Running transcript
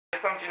Я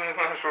сам тебе не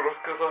знаю, что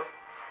рассказать.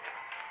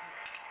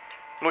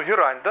 Ну,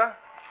 герань, да?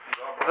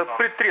 Да, это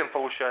предтрен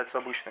получается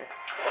обычный.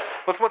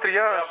 Вот смотри,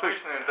 я...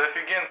 Обычный, это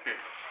офигенский.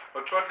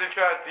 Вот что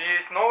отличает,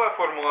 есть новая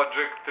формула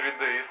Джек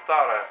 3D и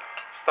старая.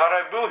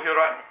 Старая был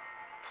герань,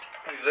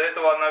 из-за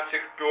этого она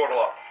всех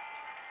перла.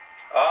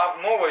 А в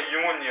новой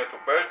его нету,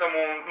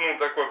 поэтому, ну,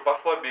 такой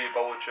послабее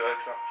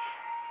получается.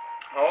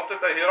 А вот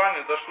эта герань,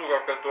 это штука,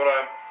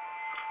 которая,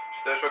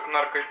 считаю, что к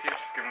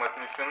наркотическим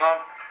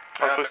отнесена.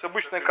 то есть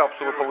обычные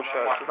капсулы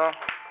получаются, да?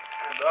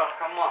 Да.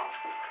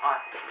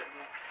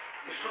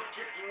 Ты шутки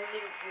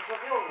не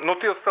смотрел? Но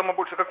ты самое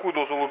больше какую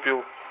дозу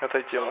лупил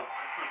этой темы?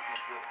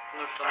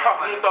 Ну что,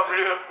 Одну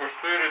таблетку,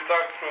 4,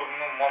 так что,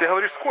 ну, мало. Ты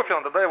говоришь, с кофе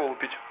надо, да, его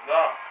лупить?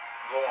 Да,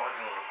 2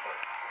 магазина зашел.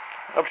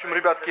 В общем,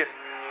 ребятки,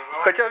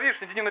 хотя,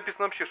 видишь, нигде не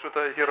написано вообще, что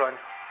это герань.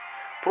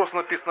 Просто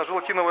написано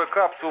желатиновые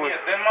капсулы.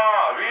 Нет,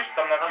 дыма, видишь,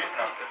 там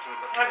написано.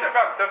 Ну, это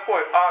как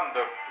такой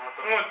андер.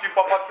 Ну,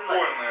 типа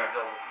подпольные.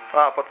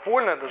 А,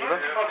 подпольная даже, да?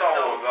 Типа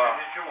того, да.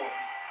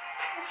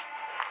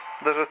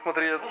 Даже,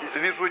 смотри,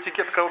 вижу,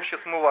 этикетка вообще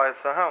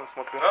смывается. Ага,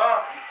 смотри.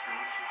 Да.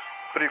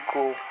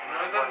 Прикол. Ну,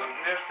 это,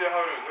 я же тебе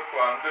говорю,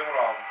 такой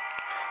андеграунд.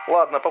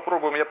 Ладно,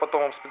 попробуем, я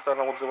потом вам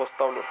специально отзыв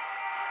оставлю.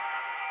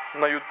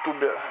 На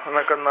ютубе,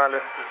 на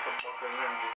канале.